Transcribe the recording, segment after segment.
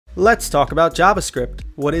Let's talk about JavaScript.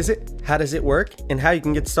 What is it, how does it work, and how you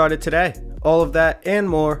can get started today. All of that and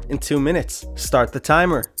more in 2 minutes. Start the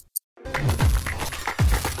timer.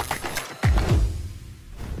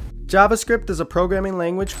 JavaScript is a programming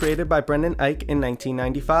language created by Brendan Eich in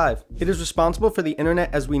 1995. It is responsible for the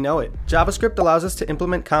internet as we know it. JavaScript allows us to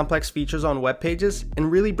implement complex features on web pages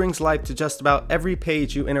and really brings life to just about every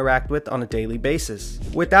page you interact with on a daily basis.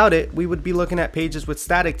 Without it, we would be looking at pages with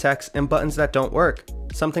static text and buttons that don't work.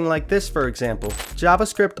 Something like this, for example.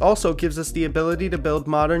 JavaScript also gives us the ability to build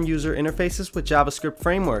modern user interfaces with JavaScript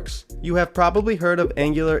frameworks. You have probably heard of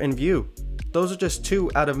Angular and Vue. Those are just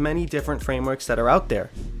 2 out of many different frameworks that are out there.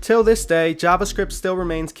 Till this day, JavaScript still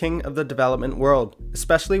remains king of the development world,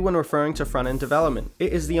 especially when referring to front-end development.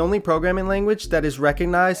 It is the only programming language that is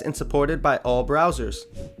recognized and supported by all browsers.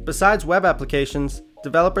 Besides web applications,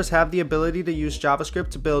 developers have the ability to use JavaScript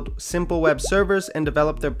to build simple web servers and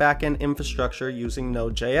develop their back-end infrastructure using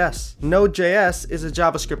Node.js. Node.js is a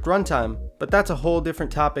JavaScript runtime, but that's a whole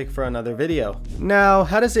different topic for another video. Now,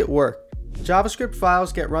 how does it work? JavaScript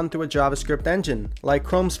files get run through a JavaScript engine, like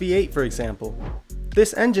Chrome's V8 for example.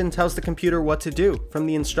 This engine tells the computer what to do from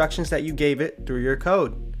the instructions that you gave it through your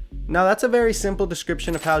code. Now that's a very simple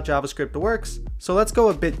description of how JavaScript works, so let's go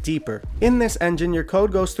a bit deeper. In this engine, your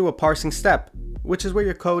code goes through a parsing step, which is where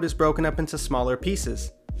your code is broken up into smaller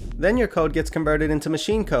pieces. Then your code gets converted into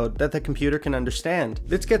machine code that the computer can understand.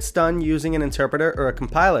 This gets done using an interpreter or a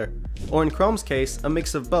compiler, or in Chrome's case, a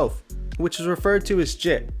mix of both, which is referred to as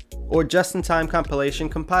JIT, or just-in-time compilation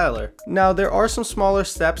compiler. Now there are some smaller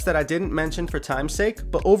steps that I didn't mention for time's sake,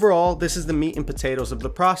 but overall this is the meat and potatoes of the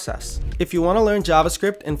process. If you want to learn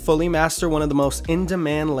JavaScript and fully master one of the most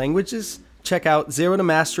in-demand languages, check out Zero to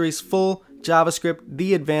Mastery's full JavaScript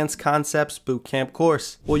The Advanced Concepts Bootcamp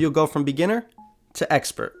course, where you'll go from beginner to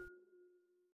expert.